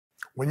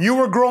When you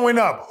were growing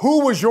up,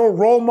 who was your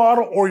role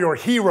model or your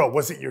hero?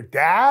 Was it your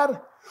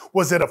dad?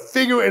 Was it a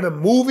figure in a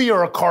movie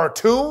or a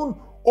cartoon?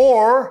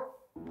 Or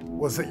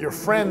was it your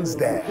friend's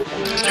dad? You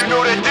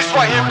know that this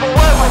right here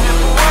forever.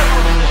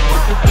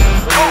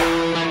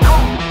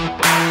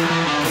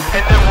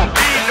 And there will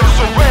be no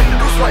surrender.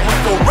 This right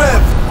here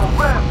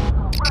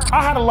forever.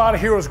 I had a lot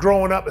of heroes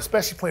growing up,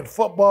 especially playing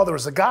football. There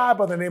was a guy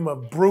by the name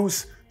of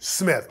Bruce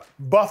Smith,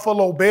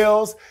 Buffalo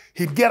Bills.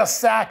 He'd get a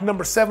sack,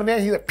 number 7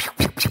 there. He'd like, pew,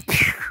 pew, pew,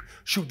 pew,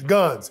 shoot the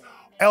guns.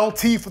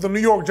 LT for the New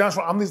York Giants.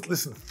 I'm just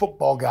listening to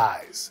football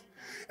guys.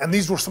 And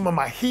these were some of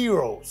my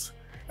heroes.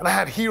 And I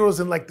had heroes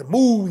in like the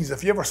movies.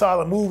 If you ever saw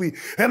the movie,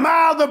 am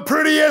I the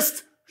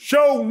prettiest?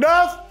 Show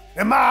enough.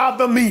 Am I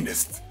the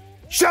meanest?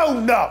 Show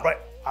enough, right?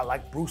 I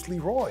like Bruce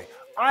Leroy.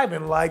 I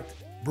even liked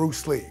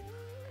Bruce Lee.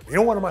 You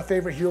know, one of my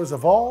favorite heroes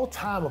of all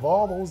time, of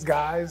all those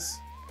guys,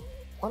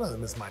 one of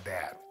them is my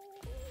dad,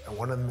 and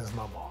one of them is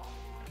my mom.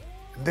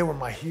 And they were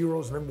my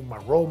heroes, and they were my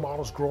role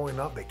models growing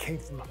up. They came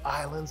from the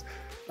islands.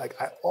 Like,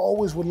 I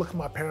always would look at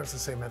my parents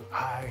and say, man,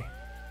 I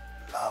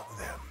love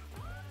them.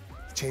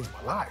 It changed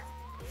my life.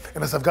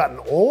 And as I've gotten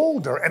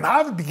older, and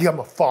I've become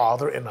a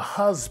father and a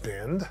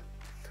husband,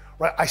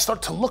 right, I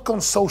start to look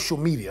on social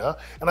media,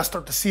 and I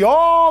start to see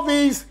all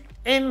these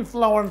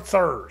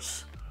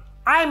influencers.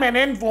 I'm an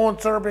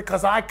influencer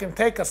because I can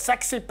take a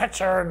sexy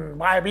picture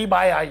and be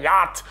by a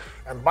yacht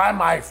and buy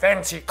my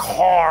fancy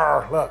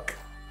car. Look,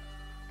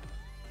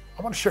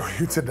 I want to share with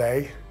you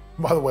today.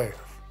 By the way,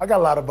 I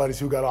got a lot of buddies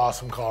who got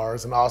awesome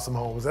cars and awesome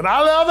homes, and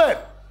I love it.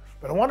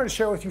 But I wanted to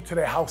share with you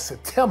today how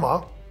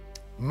Satima,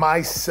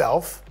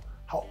 myself,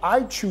 how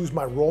I choose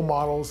my role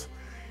models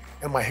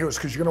and my heroes,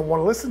 because you're going to want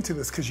to listen to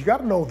this, because you got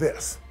to know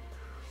this.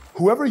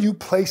 Whoever you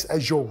place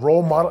as your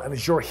role model and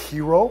as your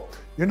hero,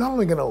 you're not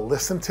only going to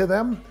listen to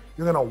them,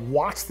 you're going to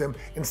watch them,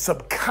 and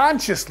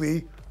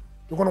subconsciously,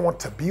 you're going to want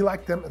to be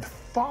like them and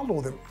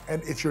follow them.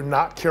 And if you're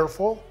not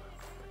careful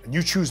and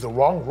you choose the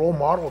wrong role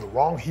model or the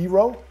wrong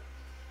hero,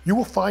 you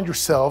will find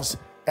yourselves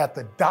at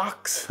the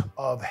docks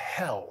of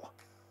hell,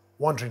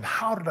 wondering,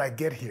 how did I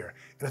get here?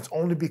 And it's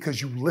only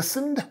because you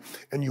listened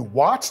and you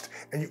watched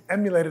and you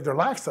emulated their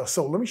lifestyle.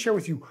 So let me share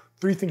with you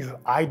 3 things that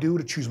I do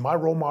to choose my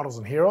role models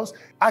and heroes.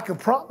 I can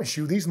promise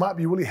you these might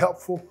be really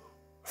helpful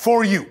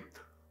for you.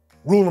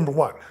 Rule number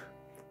 1,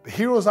 the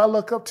heroes I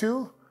look up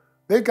to,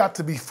 they've got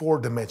to be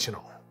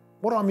 4-dimensional.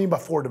 What do I mean by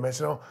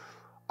 4-dimensional?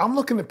 I'm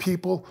looking at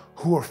people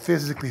who are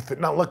physically fit.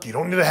 Now look, you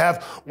don't need to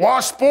have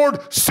washboard,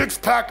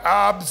 6-pack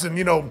abs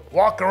and,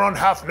 walk around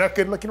half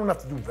naked. Look, you don't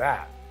have to do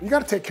that. You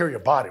got to take care of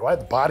your body, right?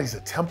 The body's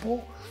a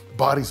temple, the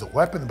body's a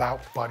weapon, the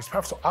body's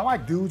powerful. So I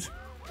like dudes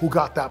who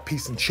got that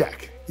piece in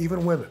check,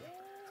 even women.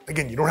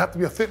 Again, you don't have to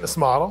be a fitness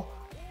model.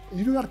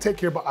 You do got to take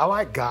care of, but I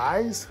like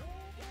guys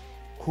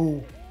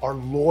who are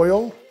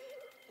loyal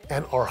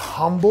and are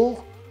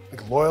humble,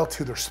 like loyal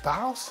to their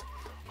spouse,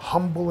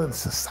 humble in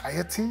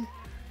society,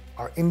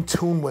 are in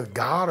tune with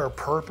God or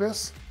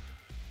purpose.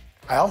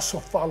 I also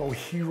follow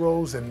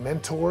heroes and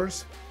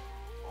mentors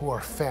who are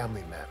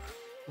family men.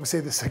 Let me say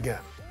this again.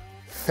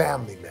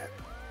 Family men.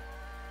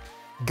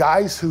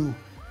 Guys who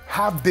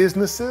have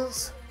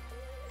businesses,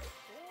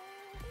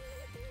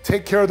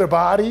 take care of their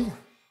body,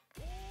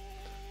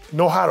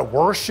 know how to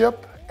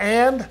worship,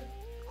 and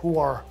who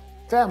are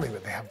family men.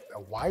 They have a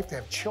wife, they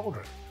have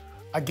children.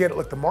 I get it,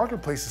 look, the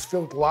marketplace is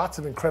filled with lots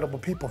of incredible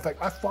people. In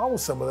fact, I follow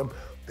some of them.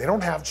 They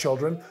don't have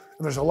children,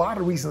 and there's a lot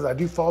of reasons I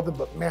do follow them,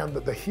 but man,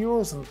 the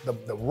heroes and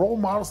the role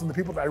models and the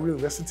people that I really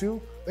listen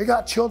to, they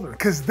got children,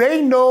 because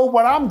they know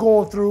what I'm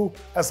going through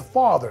as a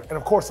father. And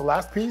of course, the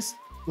last piece,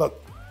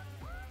 look,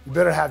 you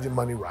better have your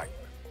money right.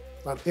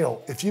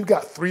 If you've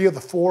got 3 of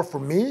the 4 for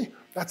me,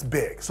 that's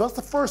big. So that's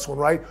the first one,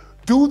 right?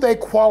 Do they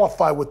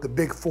qualify with the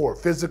big 4,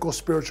 physical,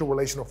 spiritual,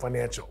 relational,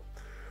 financial?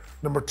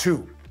 Number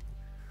 2,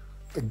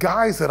 the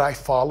guys that I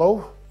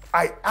follow,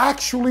 I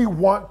actually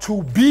want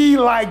to be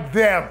like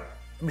them.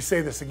 Let me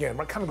say this again.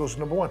 It kind of goes to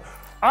number 1.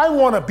 I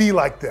want to be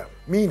like them,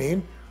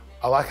 meaning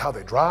I like how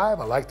they drive.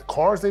 I like the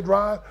cars they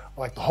drive. I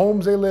like the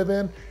homes they live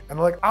in. And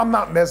I'm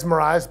not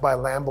mesmerized by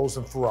Lambos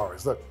and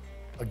Ferraris. Look,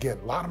 again,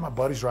 a lot of my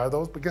buddies drive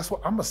those, but guess what?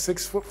 I'm a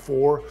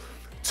 6'4",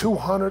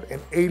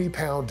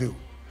 280-pound dude.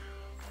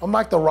 I'm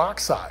like the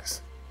Rock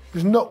size.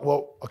 I'm a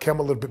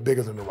little bit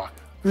bigger than the Rock.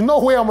 There's no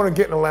way I'm going to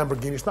get in a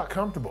Lamborghini. It's not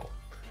comfortable.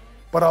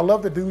 But I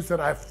love the dudes that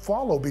I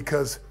follow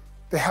because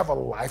they have a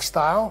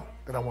lifestyle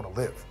that I want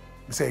to live.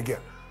 Let me say again,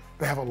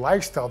 they have a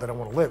lifestyle that I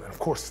want to live. And of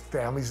course,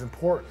 family's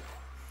important.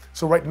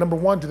 So number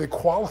 1, do they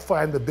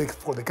qualify in the big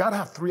 4? They got to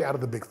have 3 out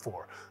of the big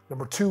 4.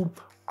 Number 2,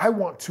 I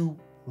want to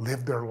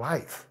live their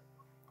life.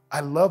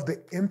 I love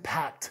the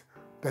impact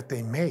that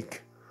they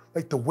make,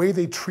 like the way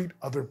they treat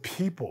other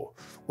people,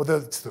 whether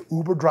it's the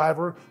Uber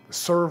driver, the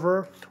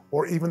server,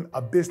 or even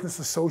a business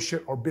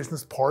associate or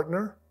business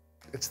partner,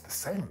 it's the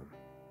same.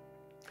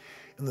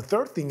 And the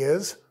third thing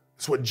is,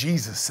 it's what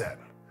Jesus said.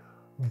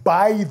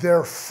 By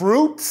their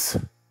fruits,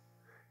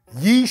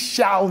 ye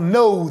shall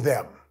know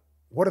them.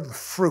 What are the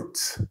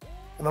fruits?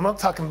 And I'm not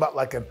talking about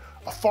like a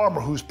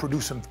farmer who's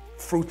producing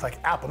fruits like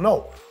apple.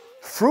 No,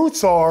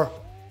 fruits are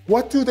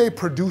What do they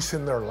produce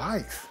in their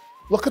life?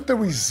 Look at the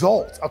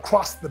results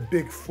across the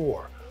big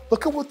four.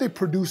 Look at what they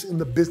produce in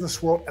the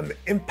business world and the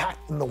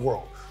impact in the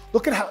world.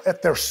 Look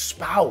at their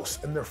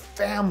spouse and their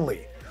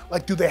family.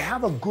 Like, do they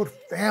have a good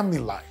family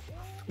life?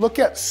 Look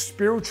at,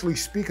 spiritually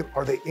speaking,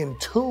 are they in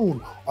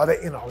tune? Are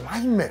they in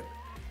alignment?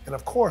 And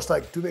of course,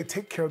 like, do they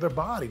take care of their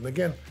body? And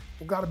again,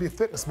 you've got to be a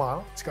fitness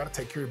model. You got to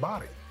take care of your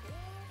body.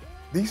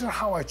 These are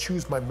how I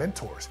choose my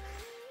mentors.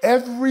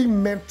 Every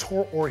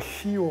mentor or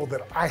hero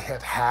that I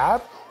have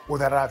had or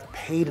that I've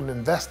paid and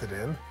invested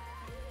in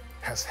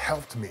has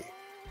helped me,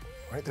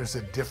 right? There's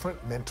a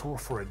different mentor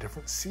for a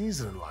different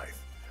season in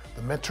life.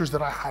 The mentors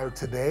that I hired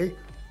today,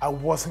 I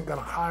wasn't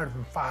gonna hire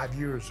them 5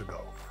 years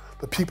ago.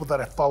 The people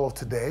that I follow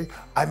today,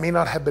 I may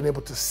not have been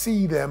able to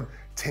see them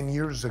 10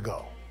 years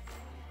ago.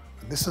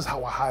 And this is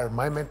how I hire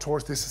my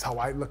mentors. This is how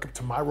I look up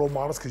to my role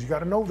models, because you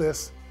gotta know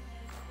this.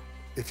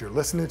 If you're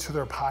listening to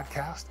their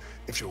podcast,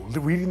 if you're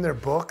reading their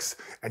books,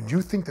 and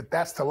you think that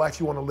that's the life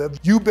you wanna live,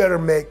 you better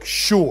make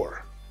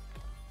sure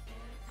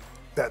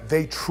that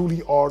they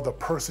truly are the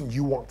person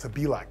you want to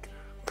be like.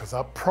 Because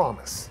I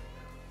promise,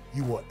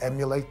 you will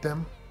emulate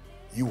them,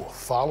 you will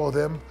follow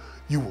them,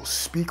 you will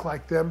speak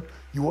like them,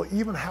 you will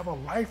even have a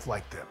life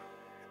like them.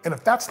 And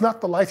if that's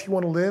not the life you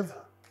want to live,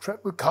 tread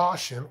with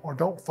caution or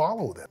don't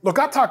follow them. Look,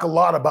 I talk a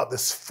lot about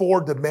this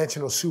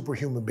 4-dimensional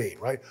superhuman being,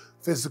 right?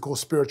 Physical,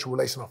 spiritual,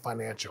 relational,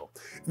 financial.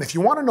 And if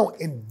you want to know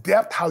in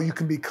depth how you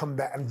can become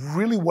that and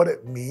really what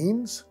it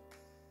means,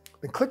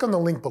 then click on the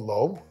link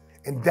below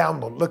and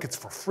download. Look, it's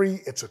for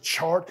free, it's a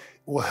chart. It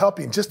will help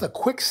you. Just a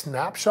quick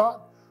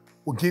snapshot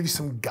will give you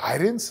some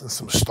guidance and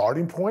some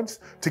starting points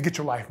to get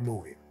your life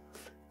moving.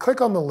 Click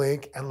on the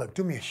link and look,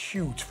 do me a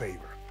huge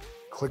favor.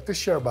 Click the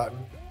share button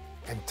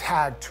and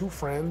tag 2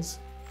 friends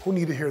who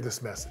need to hear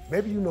this message.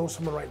 Maybe you know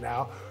someone right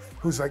now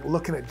who's like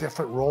looking at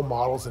different role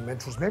models and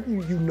mentors. Maybe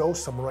you know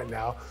someone right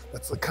now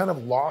that's like kind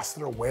of lost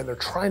in their way and they're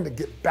trying to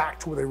get back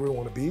to where they really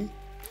want to be.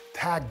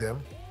 Tag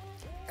them.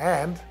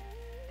 And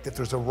if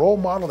there's a role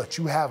model that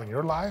you have in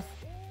your life,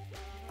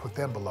 put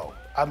them below.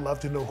 I'd love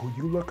to know who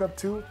you look up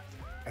to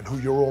and who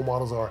your role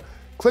models are.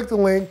 Click the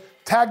link,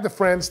 tag the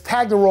friends,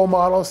 tag the role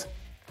models,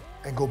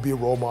 and go be a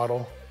role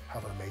model.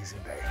 Have an amazing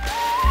day.